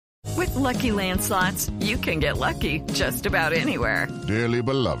With Lucky Land Slots, you can get lucky just about anywhere. Dearly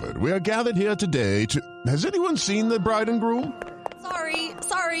beloved, we are gathered here today to... Has anyone seen the bride and groom?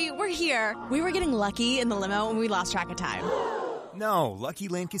 Sorry, we're here. We were getting lucky in the limo and we lost track of time. No, Lucky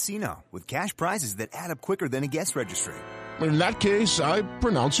Land Casino, with cash prizes that add up quicker than a guest registry. In that case, I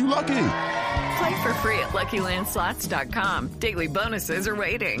pronounce you lucky. Play for free at LuckyLandSlots.com. Daily bonuses are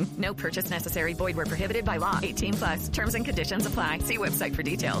waiting. No purchase necessary. Void where prohibited by law. 18+. Terms and conditions apply. See website for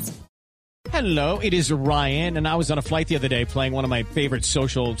details. Hello, it is Ryan, and I was on a flight the other day playing one of my favorite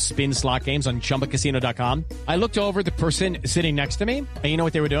social spin slot games on ChumbaCasino.com. I looked over at the person sitting next to me, and you know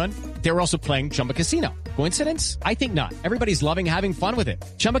what they were doing? They were also playing Chumba Casino. Coincidence? I think not. Everybody's loving having fun with it.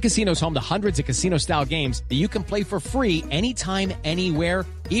 Chumba Casino is home to hundreds of casino-style games that you can play for free anytime, anywhere,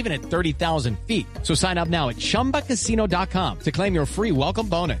 even at 30,000 feet. So sign up now at ChumbaCasino.com to claim your free welcome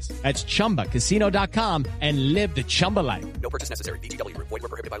bonus. That's ChumbaCasino.com and live the Chumba life. No purchase necessary. VGW. Void where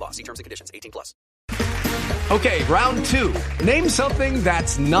prohibited by law. See terms and conditions. 18+. Okay, round two. Name something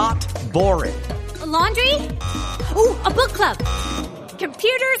that's not boring. A laundry? Ooh, a book club.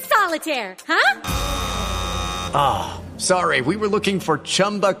 Computer solitaire, huh? Ah, sorry, we were looking for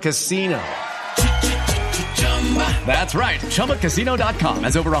Chumba Casino. That's right, ChumbaCasino.com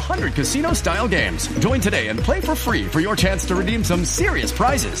has over 100 casino-style games. Join today and play for free for your chance to redeem some serious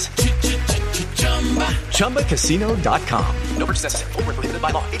prizes. ChumbaCasino.com. No purchase necessary. Void where prohibited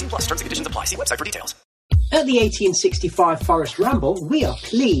by law. 18+. Terms and conditions apply. See website for details. At the 1865 Forest Ramble, we are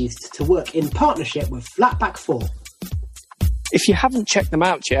pleased to work in partnership with Flatback 4. If you haven't checked them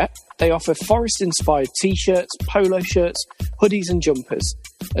out yet, they offer forest-inspired t-shirts, polo shirts, hoodies and jumpers,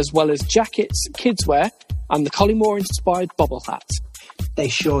 as well as jackets, kidswear, and the Collymore-inspired bobble hats. They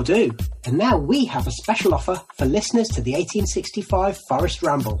sure do. And now we have a special offer for listeners to the 1865 Forest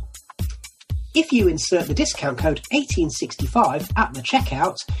Ramble. If you insert the discount code 1865 at the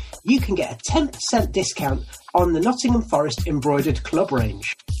checkout, you can get a 10% discount on the Nottingham Forest embroidered club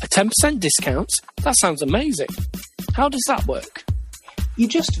range. A 10% discount? That sounds amazing. How does that work? You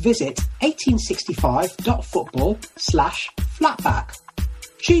just visit 1865.football/flatback.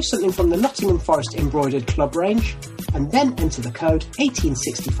 Choose something from the Nottingham Forest embroidered club range and then enter the code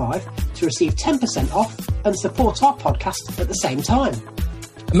 1865 to receive 10% off and support our podcast at the same time.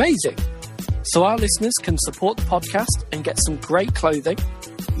 Amazing. So our listeners can support the podcast and get some great clothing?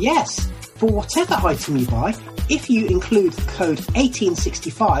 Yes, for whatever item you buy, if you include the code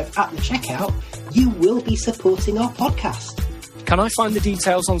 1865 at the checkout, you will be supporting our podcast. Can I find the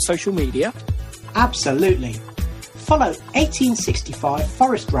details on social media? Absolutely. Follow 1865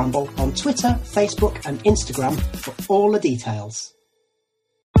 Forest Ramble on Twitter, Facebook and Instagram for all the details.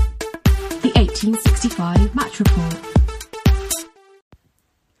 The 1865 Match Report.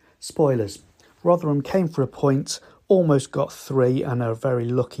 Spoilers. Rotherham came for a point, almost got 3 and are very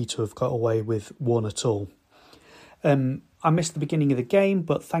lucky to have got away with 1 at all. I missed the beginning of the game,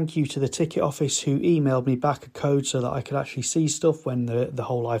 but thank you to the ticket office who emailed me back a code so that I could actually see stuff when the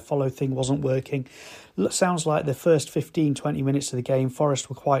whole I follow thing wasn't working. Sounds like the first 15-20 minutes of the game, Forest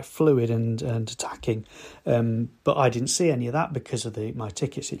were quite fluid and attacking, but I didn't see any of that because of my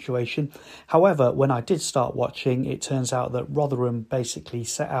ticket situation. However, when I did start watching, it turns out that Rotherham basically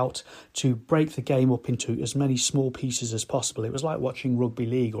set out to break the game up into as many small pieces as possible. It was like watching rugby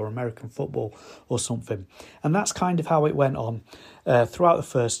league or American football or something, and that's kind of how it went on throughout the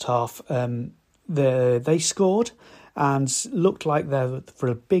first half. They scored and looked like for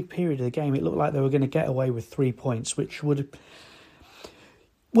a big period of the game, it looked like they were going to get away with 3 points, which would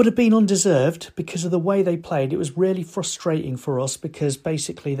have been undeserved because of the way they played. It was really frustrating for us because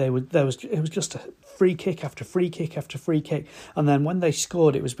basically it was just a free kick after free kick after free kick, and then when they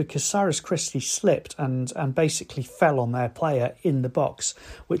scored, it was because Cyrus Christie slipped and basically fell on their player in the box,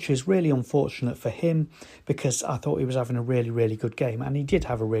 which is really unfortunate for him because I thought he was having a really, really good game, and he did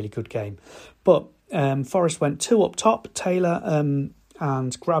have a really good game. But Forest went 2 up top, Taylor and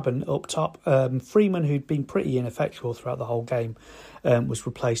Grabban up top. Freeman, who'd been pretty ineffectual throughout the whole game, was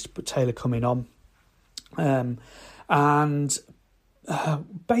replaced, but Taylor coming on. I don't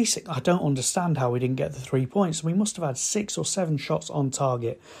understand how we didn't get the 3 points. We must have had 6 or 7 shots on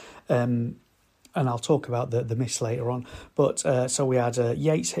target. And I'll talk about the miss later on. But so we had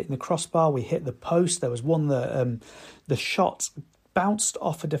Yates hitting the crossbar. We hit the post. There was one that the shot bounced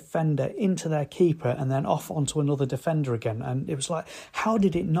off a defender into their keeper and then off onto another defender again. And it was like, how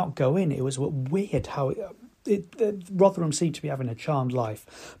did it not go in? It was weird how Rotherham seemed to be having a charmed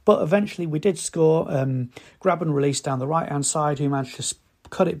life. But eventually we did score. Grabban released down the right-hand side, who managed to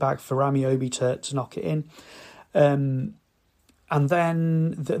cut it back for Ramiobi to knock it in. And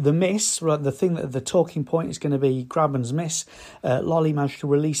then the miss, right, the thing that the talking point is going to be Graben's miss. Lolly managed to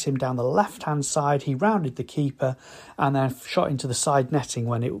release him down the left-hand side. He rounded the keeper and then shot into the side netting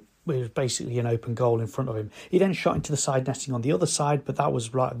when it was basically an open goal in front of him. He then shot into the side netting on the other side, but that was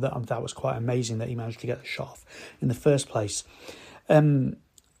quite amazing that he managed to get the shot off in the first place.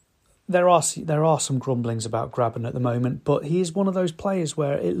 There are some grumblings about Graben at the moment, but he is one of those players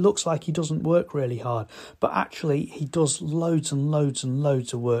where it looks like he doesn't work really hard, but actually he does loads and loads and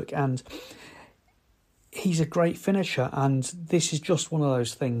loads of work, and he's a great finisher. And this is just one of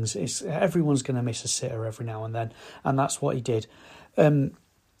those things. Everyone's going to miss a sitter every now and then, and that's what he did.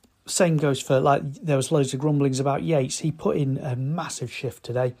 Same goes for, there was loads of grumblings about Yates. He put in a massive shift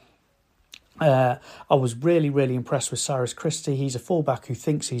today. I was really, really impressed with Cyrus Christie. He's a fullback who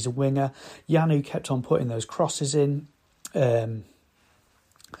thinks he's a winger. Yanu kept on putting those crosses in.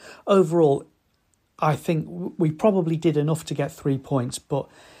 Overall, I think we probably did enough to get 3 points, but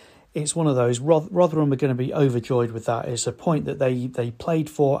it's one of those. Rotherham are going to be overjoyed with that. It's a point that they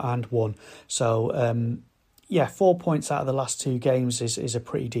played for and won. So, 4 points out of the last 2 games is a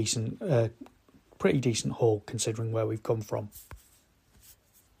pretty decent haul considering where we've come from.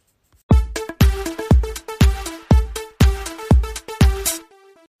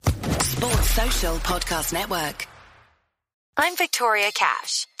 Social Podcast Network. I'm Victoria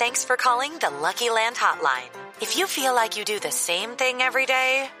Cash. Thanks for calling the Lucky Land Hotline. If you feel like you do the same thing every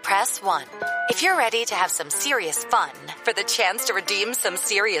day, press 1. If you're ready to have some serious fun for the chance to redeem some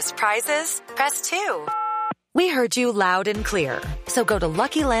serious prizes, press 2. We heard you loud and clear. So go to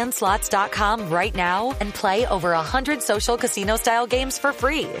LuckyLandSlots.com right now and play over 100 social casino-style games for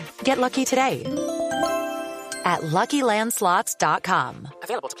free. Get lucky today at LuckyLandSlots.com.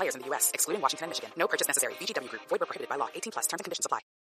 Available to players in the U.S., excluding Washington and Michigan. No purchase necessary. VGW Group. Void where prohibited by law. 18+. Terms and conditions apply.